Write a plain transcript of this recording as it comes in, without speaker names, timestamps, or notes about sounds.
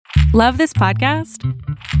Love this podcast?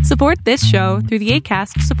 Support this show through the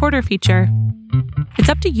Acast supporter feature. It's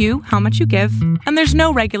up to you how much you give, and there's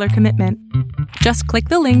no regular commitment. Just click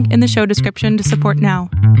the link in the show description to support now.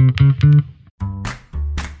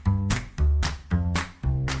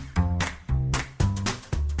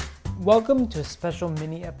 Welcome to a special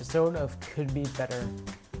mini episode of Could Be Better.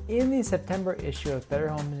 In the September issue of Better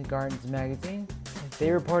Homes and Gardens magazine,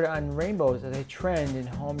 they reported on rainbows as a trend in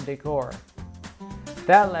home decor.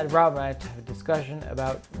 That led Rob and I to have a discussion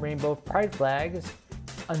about rainbow pride flags,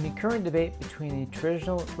 on the current debate between the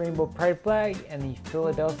traditional rainbow pride flag and the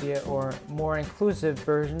Philadelphia or more inclusive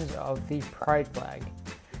versions of the pride flag.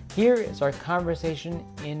 Here is our conversation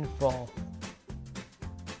in full.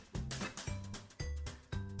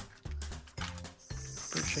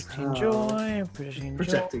 Projecting joy.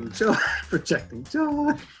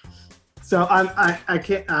 So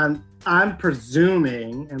I'm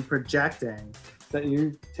presuming and projecting that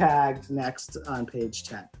you tagged next on page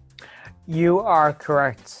 10. You are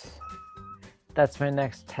correct. That's my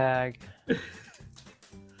next tag.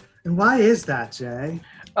 And why is that, Jay?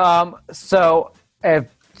 So I have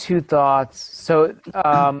two thoughts. So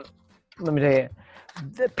let me tell you.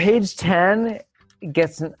 The page 10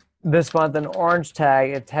 gets this month an orange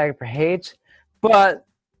tag, a tag for hate, but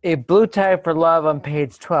a blue tag for love on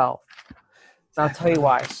page 12. I'll tell you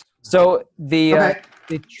why. So the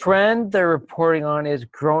trend they're reporting on is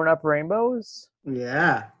grown-up rainbows.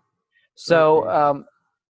 Yeah. So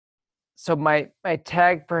so my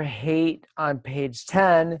tag for hate on page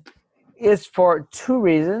 10 is for two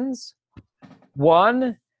reasons.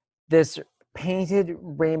 One, this painted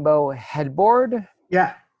rainbow headboard.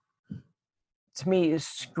 Yeah. To me,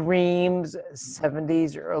 screams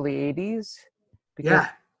 70s, early 80s.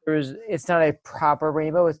 Because it's not a proper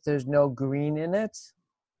rainbow. There's no green in it.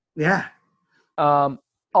 Yeah.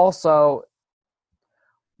 Also,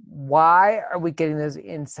 why are we getting this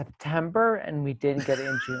in September and we didn't get it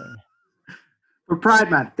in June? For Pride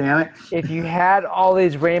Month, damn it. If you had all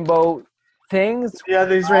these rainbow things. Yeah,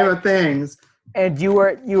 these rainbow things. And you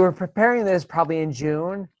were preparing this probably in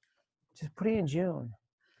June, just put it in June.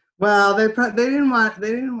 Well, they didn't want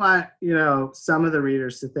some of the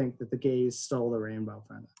readers to think that the gays stole the rainbow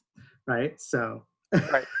from them, right? So,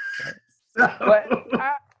 right. So. But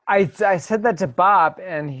I said that to Bob,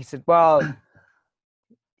 and he said, "Well,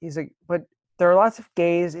 he's like, but there are lots of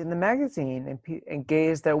gays in the magazine, and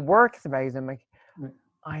gays that work at the magazine." I'm like,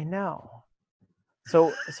 I know.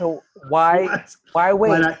 So why wait?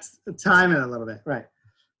 Why not time it a little bit, right?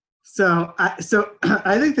 So I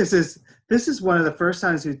think this is one of the first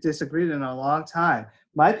times we've disagreed in a long time.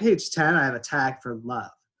 My page 10, I have a tag for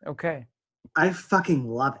love. Okay. I fucking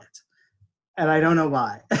love it, and I don't know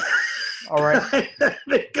why. All right.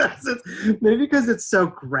 because it's so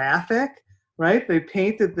graphic, right? They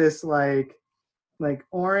painted this like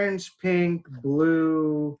orange, pink,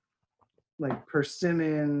 blue, like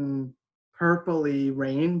persimmon, purpley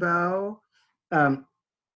rainbow.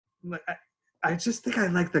 I just think I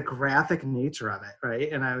like the graphic nature of it,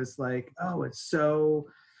 right? And I was like, oh, it's so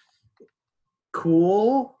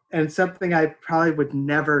cool and something I probably would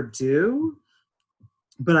never do.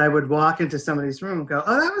 But I would walk into somebody's room and go,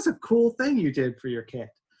 oh, that was a cool thing you did for your kid,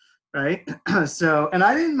 right? So, and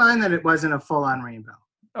I didn't mind that it wasn't a full-on rainbow.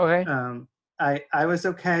 Okay. I was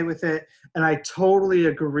okay with it, and I totally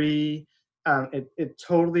agree. It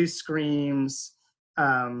totally screams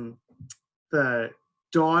the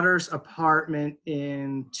daughter's apartment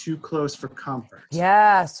in Too Close for Comfort.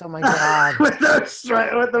 Yes. Oh my God. with the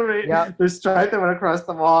stripe that went across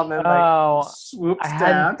the wall and then swoops down. I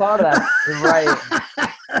hadn't thought of that. You're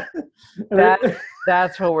right.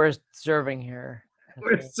 That's what we're serving here.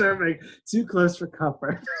 We're serving Too Close for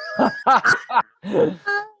Comfort.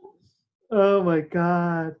 Oh my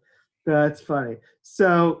God, that's funny.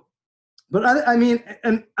 So. But I mean,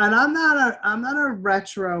 and I'm not a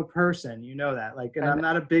retro person, you know that. Like, and I'm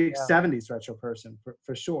not a big 70s retro person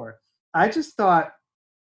for sure. I just thought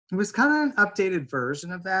it was kind of an updated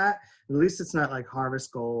version of that. At least it's not like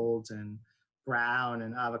Harvest Gold and brown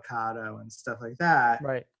and avocado and stuff like that.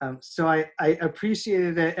 Right. So I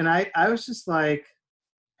appreciated it, and I was just like,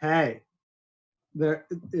 hey,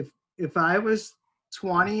 if I was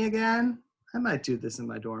 20 again, I might do this in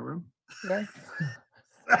my dorm room. Okay.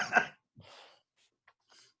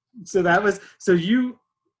 So you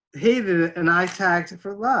hated it, and I tagged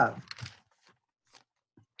for love.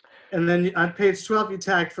 And then on page 12, you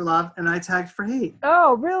tagged for love, and I tagged for hate.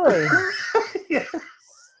 Oh, really? Yeah.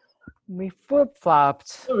 We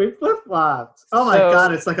flip-flopped. Oh my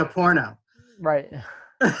God, it's like a porno. Right.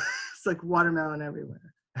 It's like watermelon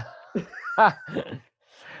everywhere.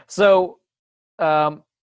 So,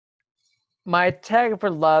 My tag for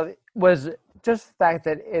love was just the fact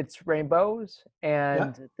that it's rainbows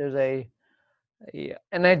and Yep. there's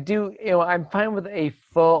and I do, I'm fine with a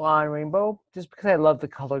full-on rainbow just because I love the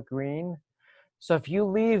color green. So if you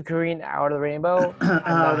leave green out of the rainbow, I'm Oh,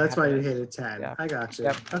 not that's happy why you with it. hated 10. Yeah. I got you.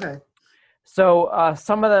 Yep. Okay. So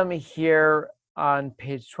some of them here on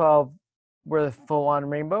page 12 were the full-on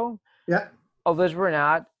rainbow. Yep. Others were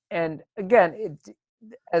not. And again,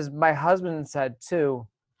 as my husband said too,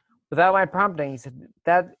 without my prompting, he said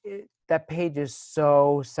that page is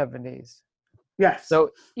so 70s. Yes.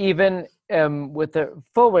 So even with the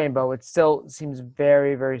full rainbow, it still seems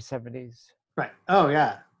very, very 70s. Right. Oh,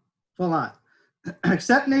 yeah. Full on.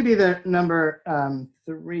 Except maybe the number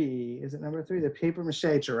 3. Is it number 3? The paper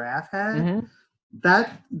mache giraffe head. Mm-hmm.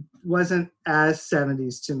 That wasn't as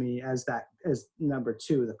 70s to me as number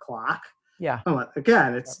 2, the clock. Yeah. Oh,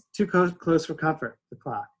 again, it's too close for comfort, the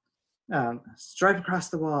clock. Stripe across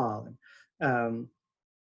the wall. And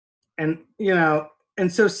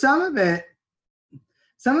so some of it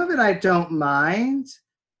I don't mind.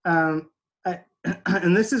 And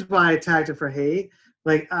this is why I tagged it for hate.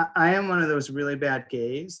 Like, I am one of those really bad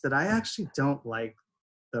gays that I actually don't like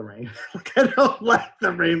the rainbow. Like, I don't like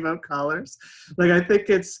the rainbow colors. Like, I think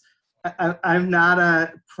I'm not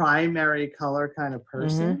a primary color kind of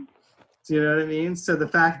person. Mm-hmm. Do you know what I mean? So the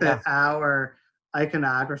fact that our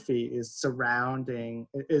iconography is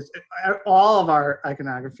all of our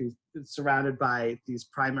iconography is surrounded by these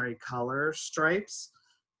primary color stripes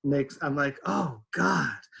I'm like, oh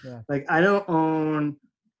God. Yeah. Like, I don't own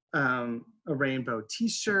a rainbow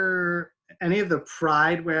t-shirt. Any of the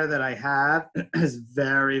Pride wear that I have is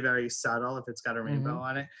very, very subtle if it's got a rainbow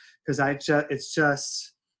on it. Because it's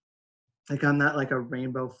just like, I'm not like a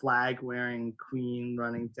rainbow flag wearing queen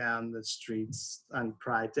running down the streets on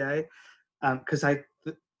Pride Day. Because I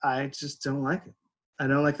just don't like it. I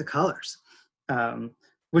don't like the colors.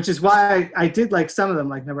 Which is why I did like some of them,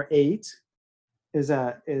 like number 8 is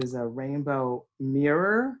a rainbow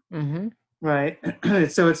mirror, right?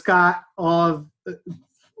 So it's got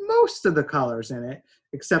most of the colors in it,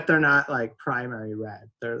 except they're not like primary red.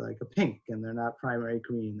 They're like a pink, and they're not primary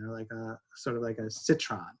green. They're like a sort of like a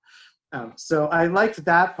citron. So I liked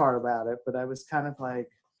that part about it, but I was kind of like,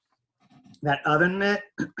 that oven mitt,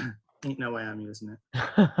 ain't no way I'm using it.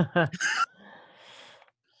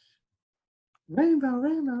 Rainbow.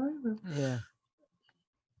 Yeah.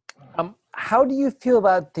 How do you feel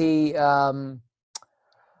about the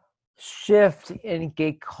shift in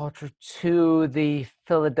gay culture to the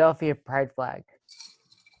Philadelphia Pride flag?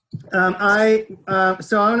 So I'm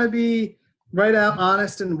gonna be right out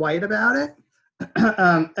honest and white about it.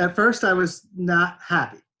 At first, I was not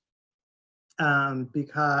happy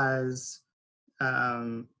because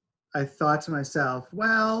I thought to myself,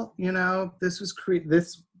 well, this was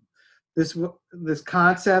this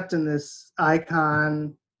concept and this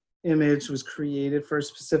icon image was created for a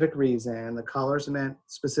specific reason. The colors meant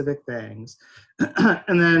specific things.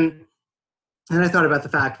 And I thought about the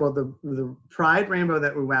fact, well, the Pride rainbow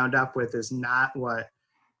that we wound up with is not what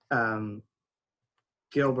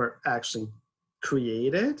Gilbert actually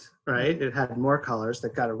created, right? It had more colors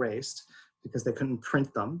that got erased because they couldn't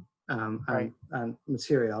print them on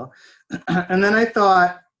material. And then I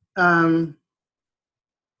thought,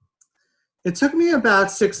 it took me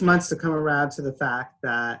about 6 months to come around to the fact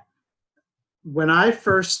that when I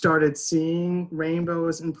first started seeing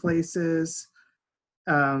rainbows in places,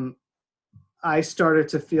 I started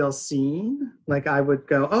to feel seen. Like, I would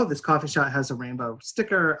go, oh, this coffee shop has a rainbow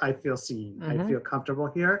sticker. I feel seen. I feel comfortable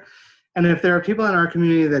here. And if there are people in our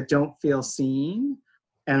community that don't feel seen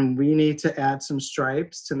and we need to add some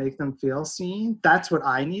stripes to make them feel seen, that's what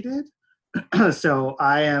I needed. So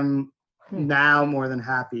I am now more than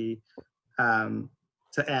happy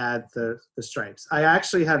to add the stripes. I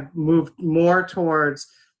actually have moved more towards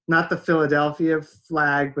not the Philadelphia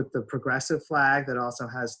flag, but the progressive flag that also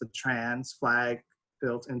has the trans flag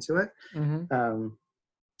built into it.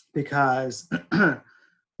 Because,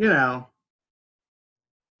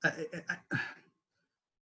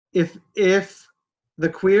 if the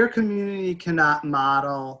queer community cannot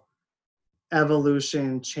model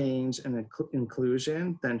evolution, change, and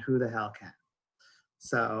inclusion, then who the hell can?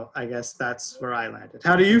 So I guess that's where I landed.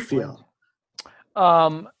 How do you feel?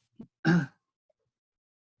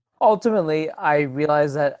 Ultimately, I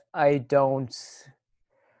realize that I'm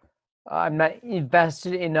not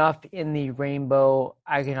invested enough in the rainbow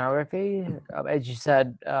iconography. As you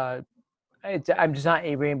said, I'm just not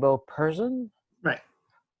a rainbow person. Right.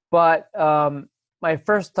 But my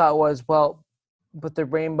first thought was, well, but the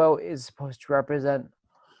rainbow is supposed to represent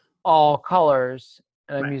all colors,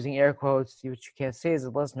 and I'm using air quotes, which you can't see as a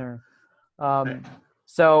listener.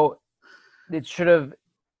 So it should have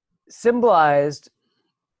symbolized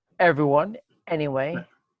everyone anyway.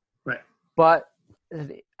 Right. But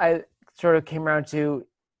I sort of came around to,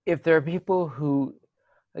 if there are people who,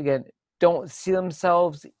 again, don't see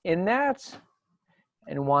themselves in that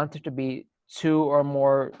and want there to be 2 or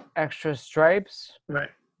more extra stripes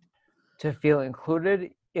to feel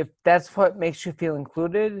included, if that's what makes you feel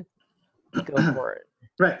included, go for it.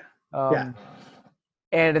 Right. Yeah.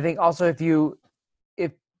 And I think also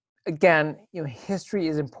if again, history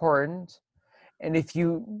is important, and if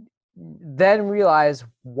you then realize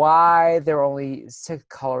why there are only 6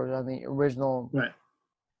 colors on the original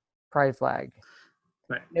pride flag.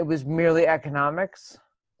 Right. It was merely economics.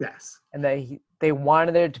 Yes. And that they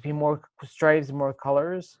wanted there to be more stripes and more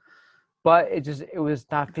colors, but it was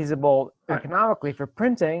not feasible economically for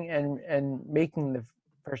printing and making the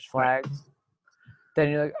first flags. Then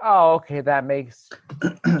you're like, oh, okay, that makes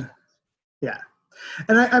yeah.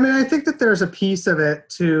 And I think that there's a piece of it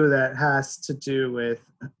too that has to do with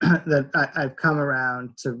that I've come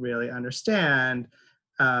around to really understand,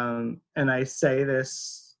 and I say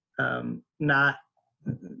this not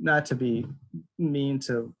to be mean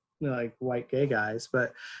to like white gay guys,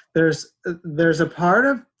 but there's a part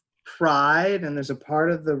of pride and there's a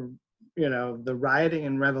part of the the rioting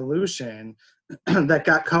and revolution that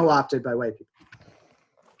got co-opted by white people,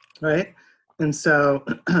 right? And so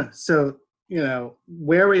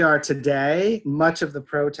where we are today, much of the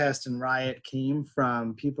protest and riot came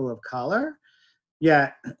from people of color,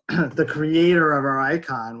 yet the creator of our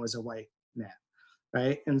icon was a white man,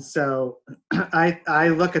 right? And so I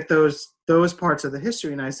look at those parts of the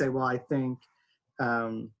history and I say, well, I think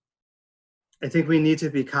we need to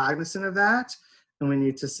be cognizant of that, and we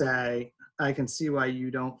need to say, I can see why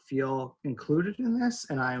you don't feel included in this,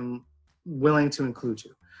 and I'm willing to include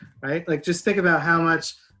you, right? Like, just think about how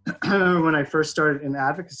much, I remember when I first started in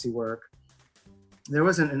advocacy work, there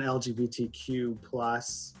wasn't an LGBTQ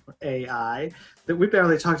plus AI, that we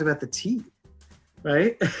barely talked about the T,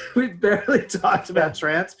 right? We barely talked about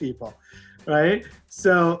trans people, right?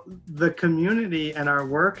 So the community and our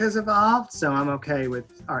work has evolved, so I'm okay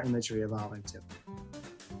with our imagery evolving too.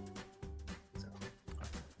 So,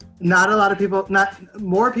 not a lot of people,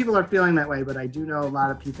 more people are feeling that way, but I do know a lot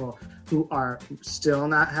of people who are still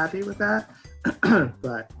not happy with that.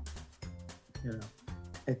 But,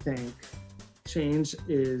 I think change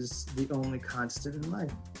is the only constant in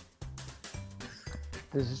life.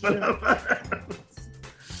 This is true.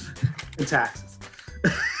 And taxes.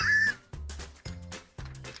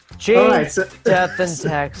 Change, death, and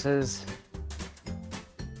taxes.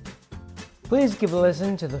 Please give a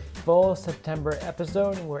listen to the full September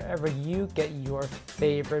episode wherever you get your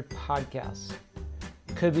favorite podcasts.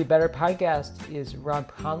 Could Be Better podcast is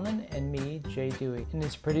Rob Conlon and me, Jay Dewey, and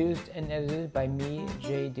is produced and edited by me,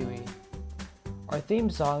 Jay Dewey. Our theme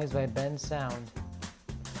song is by Ben Sound.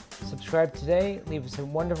 Subscribe today, leave us a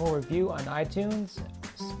wonderful review on iTunes,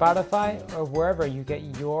 Spotify, or wherever you get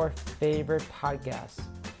your favorite podcasts.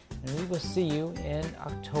 And we will see you in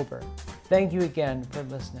October. Thank you again for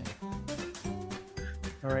listening.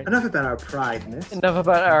 All right. Enough about our prideness. Enough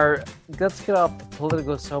about let's get off the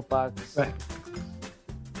political soapbox. Right.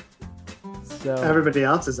 So everybody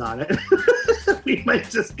else is on it. We might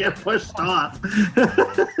just get pushed off.